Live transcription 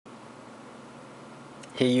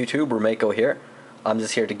Hey YouTube, Rumeko here. I'm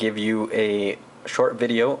just here to give you a short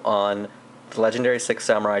video on the Legendary Six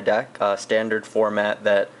Samurai deck, standard format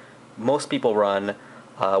that most people run,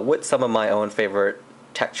 with some of my own favorite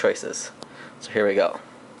tech choices. So here we go.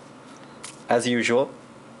 As usual,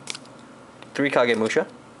 3 Kagemusha,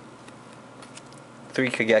 3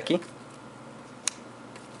 Kageki,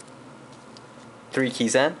 3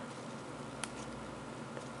 Kizan,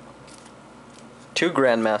 2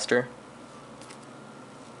 Grandmaster,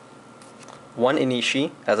 1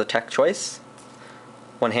 Inishi as a tech choice,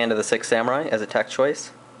 1 Hand of the Six Samurai as a tech choice,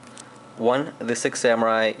 1 The Six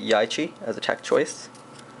Samurai Yaichi as a tech choice,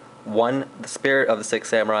 1 The Spirit of the Six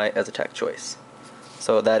Samurai as a tech choice.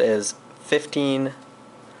 So that is 15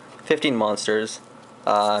 monsters.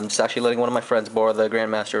 I'm just actually letting one of my friends borrow the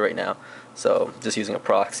Grandmaster right now, so just using a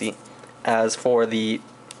proxy. As for the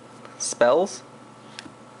spells,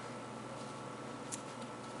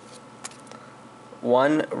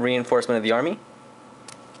 1 Reinforcement of the Army,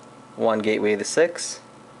 1 Gateway of the Six,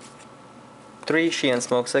 3 Xian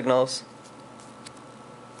Smoke Signals,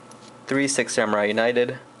 3 Six Samurai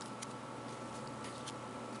United,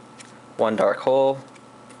 1 Dark Hole,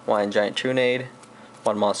 1 Giant Trunade,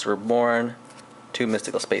 1 Monster Reborn, 2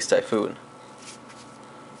 Mystical Space Typhoon.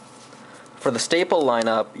 For the staple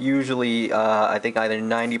lineup, usually I think either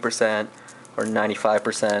 90% or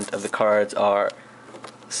 95% of the cards are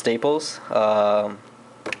staples,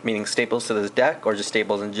 meaning staples to this deck or just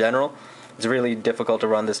staples in general. It's really difficult to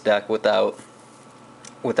run this deck without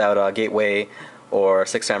Gateway or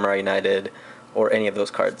Six Samurai United or any of those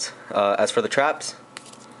cards. As for the traps,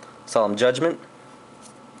 Solemn Judgment,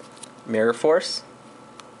 Mirror Force,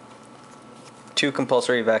 2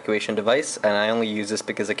 Compulsory Evacuation Device, and I only use this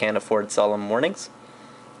because I can't afford Solemn Warnings,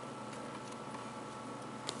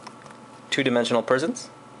 2 Dimensional Prisons,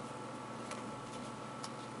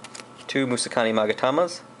 2 Musakani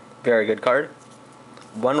Magatamas, very good card,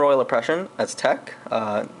 1 Royal Oppression as tech,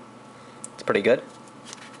 it's pretty good,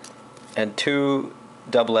 and 2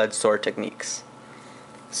 Double-Edged Sword Techniques.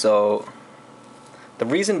 So the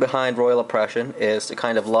reason behind Royal Oppression is to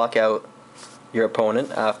kind of lock out your opponent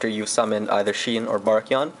after you've summoned either Sheen or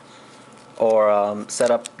Barkion, or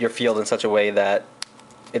set up your field in such a way that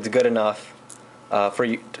it's good enough for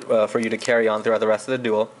you to carry on throughout the rest of the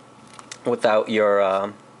duel without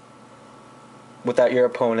your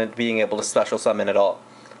opponent being able to special summon at all.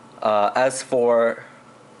 As for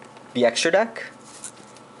the extra deck,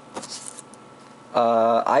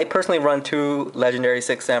 I personally run 2 Legendary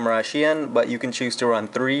Six Samurai Xian, but you can choose to run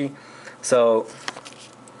 3. So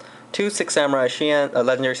 2 Legendary Six Samurai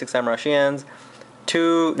Xians,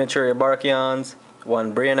 2 Naturia Barkions,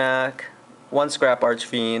 1 Brionac, 1 Scrap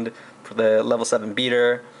Archfiend for the level 7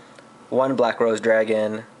 beater, 1 Black Rose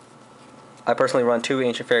Dragon. I personally run 2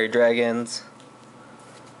 Ancient Fairy Dragons,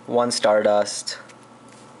 1 Stardust,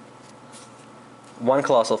 1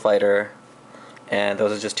 Colossal Fighter, and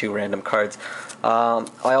those are just 2 random cards. I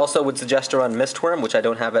also would suggest to run Mistworm, which I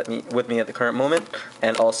don't have with me at the current moment,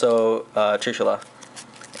 and also Trishula.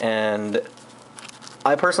 And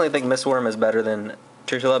I personally think Mistworm is better than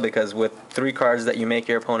Trishula because with 3 cards that you make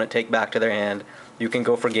your opponent take back to their hand, you can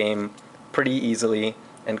go for game pretty easily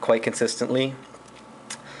and quite consistently.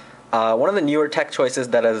 One of the newer tech choices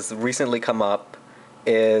that has recently come up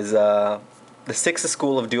is the Sixth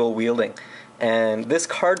School of Duel Wielding. And this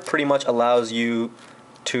card pretty much allows you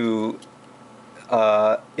to,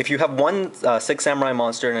 if you have 1 Six Samurai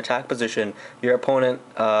monster in attack position, your opponent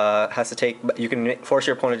you can force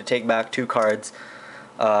your opponent to take back 2 cards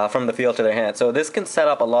from the field to their hand. So this can set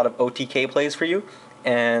up a lot of OTK plays for you.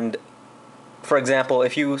 And for example,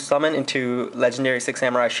 if you summon into Legendary Six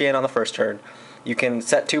Samurai Xian on the first turn, you can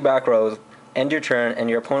set 2 back rows, end your turn, and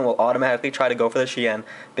your opponent will automatically try to go for the Xian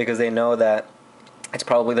because they know that it's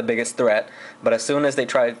probably the biggest threat. But as soon as they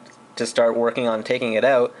try to start working on taking it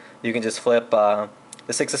out, you can just flip the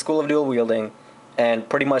Sixth School of Duel Wielding and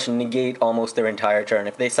pretty much negate almost their entire turn.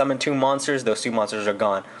 If they summon 2 monsters, those 2 monsters are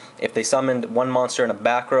gone. If they summoned 1 monster in a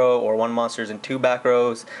back row or 1 monster in 2 back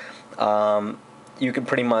rows, you can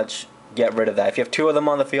pretty much get rid of that. If you have 2 of them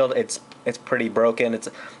on the field, it's pretty broken. It's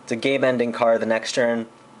a game-ending card the next turn.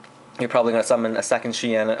 You're probably going to summon a second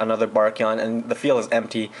Xian, another Barkion, and the field is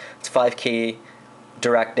empty. It's 5k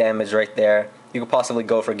direct damage right there. You could possibly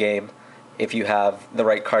go for game if you have the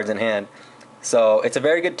right cards in hand. So it's a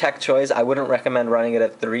very good tech choice. I wouldn't recommend running it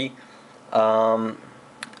at 3.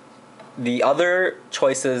 The other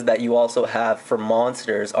choices that you also have for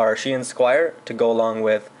monsters are Xian Squire to go along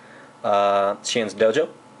with Xian's Dojo,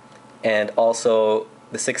 and also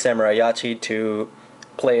the Six Samurai Yachi to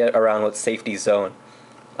play around with Safety Zone,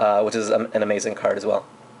 which is an amazing card as well.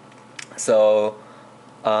 So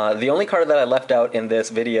The only card that I left out in this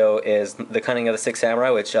video is the Cunning of the Six Samurai,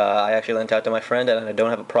 which I actually lent out to my friend, and I don't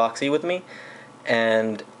have a proxy with me,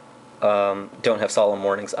 and don't have Solemn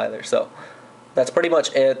Warnings either. So that's pretty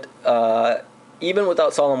much it. Even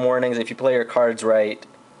without Solemn Warnings, if you play your cards right,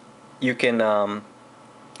 you can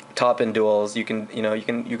top in duels. You can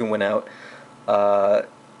win out.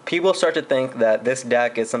 People start to think that this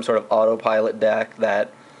deck is some sort of autopilot deck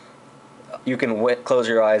that you can close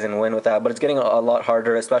your eyes and win with that, but it's getting a lot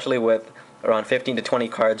harder, especially with around 15 to 20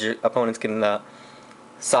 cards your opponents can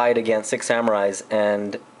side against Six Samurais,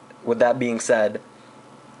 and with that being said,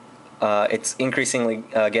 it's increasingly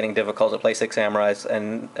getting difficult to play Six Samurais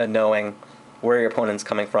and knowing where your opponent's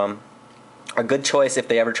coming from. A good choice if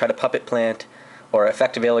they ever try to Puppet Plant or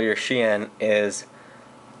Effective Alien Xian is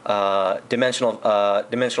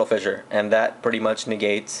Dimensional Fissure, and that pretty much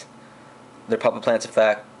negates their Puppet Plant's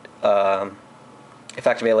effect,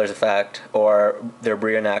 Effective Alier's effect, or their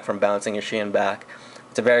Brionac from bouncing your Xian back.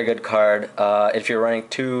 It's a very good card. If you're running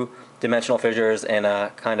 2 Dimensional Fissures and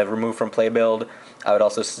a kind of remove from play build, I would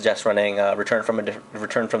also suggest running Return from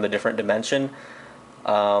the Different Dimension.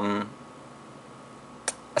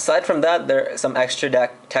 Aside from that, there some extra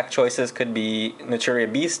tech choices could be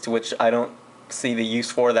Naturia Beast, which I don't see the use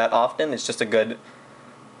for that often. It's just a good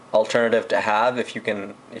alternative to have if you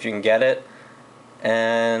can get it,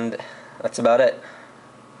 and that's about it.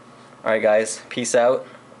 Alright guys, peace out,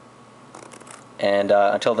 and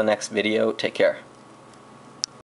until the next video, take care.